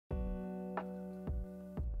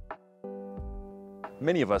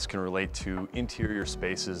Many of us can relate to interior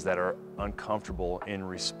spaces that are uncomfortable in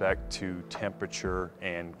respect to temperature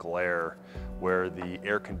and glare, where the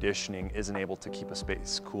air conditioning isn't able to keep a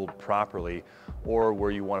space cooled properly, or where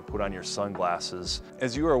you want to put on your sunglasses.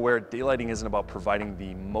 As you are aware, daylighting isn't about providing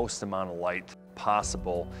the most amount of light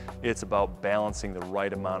possible. It's about balancing the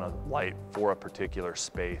right amount of light for a particular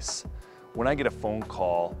space. When I get a phone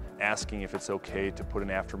call asking if it's okay to put an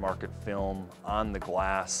aftermarket film on the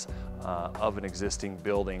glass of an existing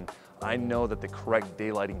building, I know that the correct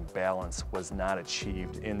daylighting balance was not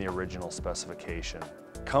achieved in the original specification.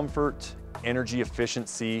 Comfort, energy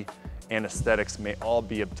efficiency, and aesthetics may all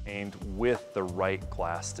be obtained with the right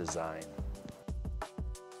glass design.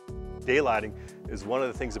 Daylighting is one of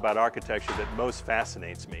the things about architecture that most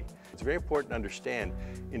fascinates me. It's very important to understand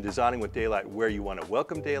in designing with daylight where you want to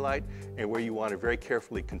welcome daylight and where you want to very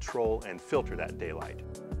carefully control and filter that daylight.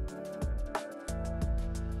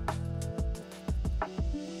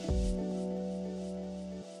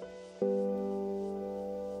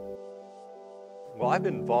 Well, I've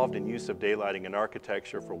been involved in use of daylighting in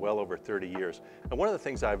architecture for well over 30 years. And one of the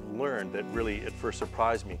things I've learned that really at first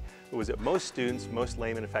surprised me was that most students, most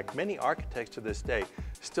laymen, in fact, many architects to this day,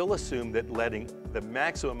 still assume that letting the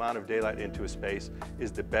maximum amount of daylight into a space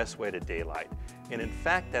is the best way to daylight. And in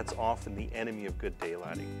fact, that's often the enemy of good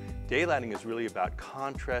daylighting. Daylighting is really about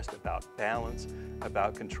contrast, about balance,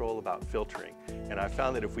 about control, about filtering. And I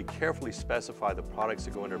found that if we carefully specify the products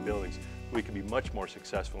that go in our buildings, we can be much more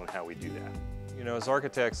successful in how we do that. You know, as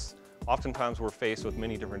architects, oftentimes we're faced with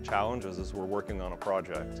many different challenges as we're working on a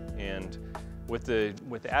project. And with the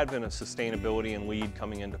advent of sustainability and LEED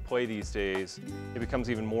coming into play these days, it becomes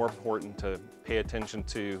even more important to pay attention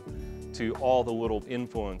to all the little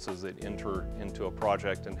influences that enter into a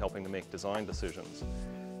project and helping to make design decisions.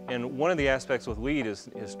 And one of the aspects with LEED is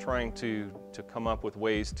trying to come up with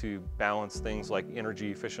ways to balance things like energy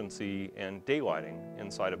efficiency and daylighting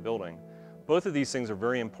inside a building. Both of these things are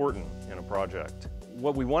very important in a project.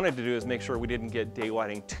 What we wanted to do is make sure we didn't get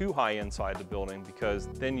daylighting too high inside the building, because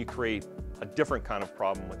then you create a different kind of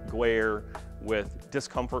problem with glare, with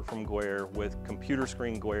discomfort from glare, with computer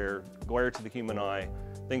screen glare, glare to the human eye,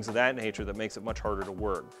 things of that nature that makes it much harder to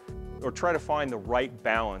work. Or try to find the right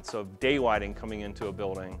balance of daylighting coming into a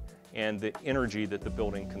building and the energy that the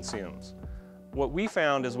building consumes. What we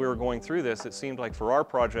found as we were going through this, it seemed like for our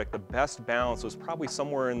project, the best balance was probably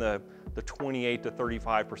somewhere in the 28 to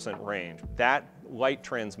 35% range. That light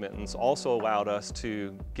transmittance also allowed us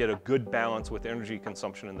to get a good balance with energy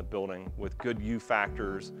consumption in the building, with good U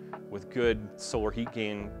factors, with good solar heat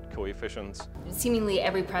gain coefficients. Seemingly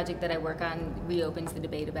every project that I work on reopens the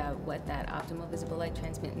debate about what that optimal visible light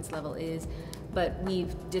transmittance level is, but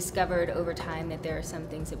we've discovered over time that there are some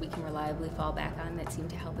things that we can reliably fall back on that seem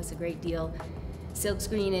to help us a great deal.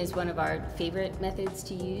 Silkscreen is one of our favorite methods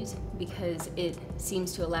to use because it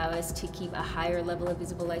seems to allow us to keep a higher level of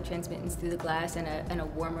visible light transmittance through the glass and a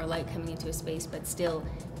warmer light coming into a space, but still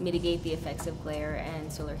mitigate the effects of glare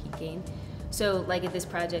and solar heat gain. So like at this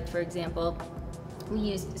project, for example, we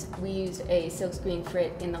used a silkscreen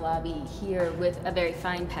frit in the lobby here with a very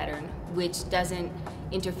fine pattern, which doesn't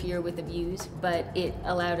interfere with the views, but it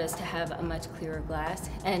allowed us to have a much clearer glass.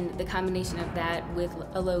 And the combination of that with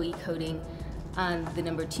a low E coating on the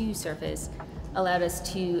number 2 surface allowed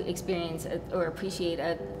us to experience or appreciate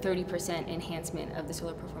a 30% enhancement of the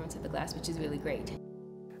solar performance of the glass, which is really great.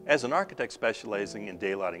 As an architect specializing in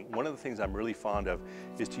daylighting, one of the things I'm really fond of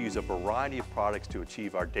is to use a variety of products to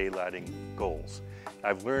achieve our daylighting goals.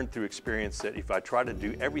 I've learned through experience that if I try to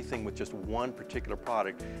do everything with just one particular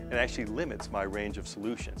product, it actually limits my range of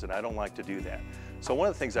solutions, and I don't like to do that. So one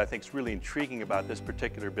of the things I think is really intriguing about this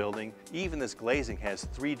particular building, even this glazing has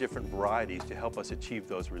 3 different varieties to help us achieve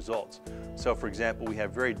those results. So for example, we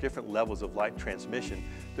have very different levels of light transmission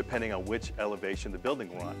depending on which elevation the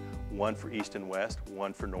building we're on. One for east and west,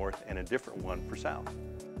 one for north, and a different one for south.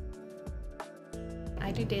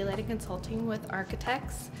 I do daylighting consulting with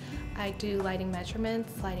architects. I do lighting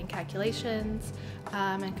measurements, lighting calculations,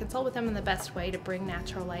 and consult with them on the best way to bring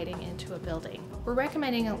natural lighting into a building. We're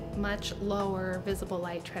recommending a much lower visible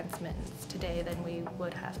light transmittance today than we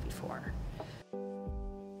would have before.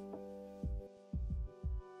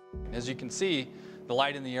 As you can see, the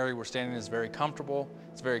light in the area we're standing in is very comfortable,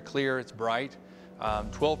 it's very clear, it's bright.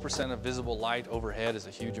 12% of visible light overhead is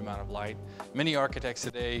a huge amount of light. Many architects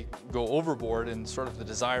today go overboard in sort of the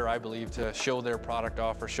desire, I believe, to show their product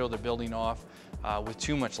off or show their building off with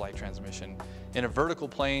too much light transmission. In a vertical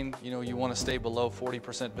plane, you want to stay below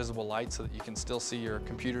 40% visible light so that you can still see your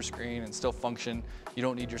computer screen and still function. You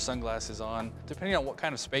don't need your sunglasses on. Depending on what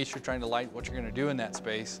kind of space you're trying to light, what you're going to do in that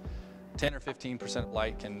space, 10 or 15% of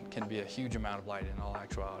light can be a huge amount of light in all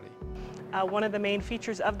actuality. One of the main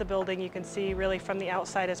features of the building, you can see really from the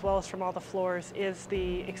outside as well as from all the floors, is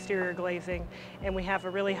the exterior glazing. And we have a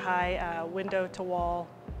really high window to wall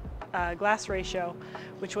glass ratio,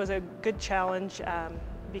 which was a good challenge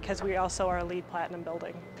because we also are a LEED Platinum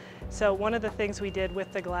building. So one of the things we did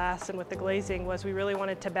with the glass and with the glazing was we really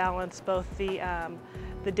wanted to balance both the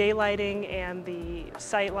daylighting and the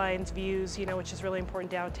sight lines, views, which is really important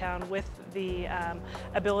downtown, with the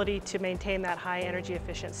ability to maintain that high energy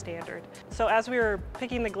efficient standard. So as we were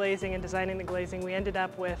picking the glazing and designing the glazing, we ended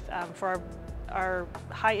up with, for our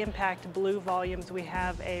high impact blue volumes, we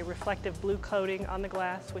have a reflective blue coating on the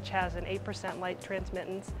glass, which has an 8% light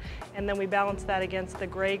transmittance. And then we balance that against the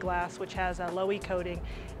gray glass, which has a low E coating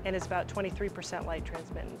and is about 23% light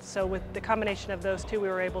transmittance. So with the combination of those two, we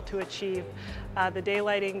were able to achieve the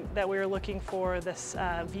daylighting that we were looking for, this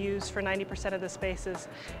views for 90% of the spaces,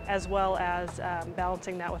 as well as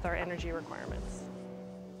balancing that with our energy requirements.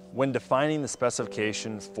 When defining the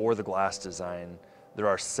specification for the glass design, there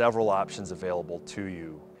are several options available to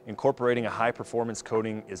you. Incorporating a high-performance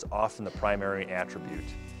coating is often the primary attribute.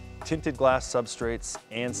 Tinted glass substrates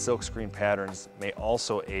and silkscreen patterns may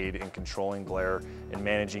also aid in controlling glare and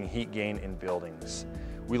managing heat gain in buildings.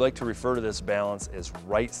 We like to refer to this balance as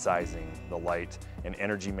right-sizing the light and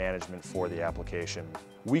energy management for the application.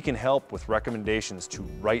 We can help with recommendations to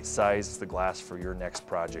right-size the glass for your next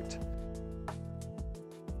project.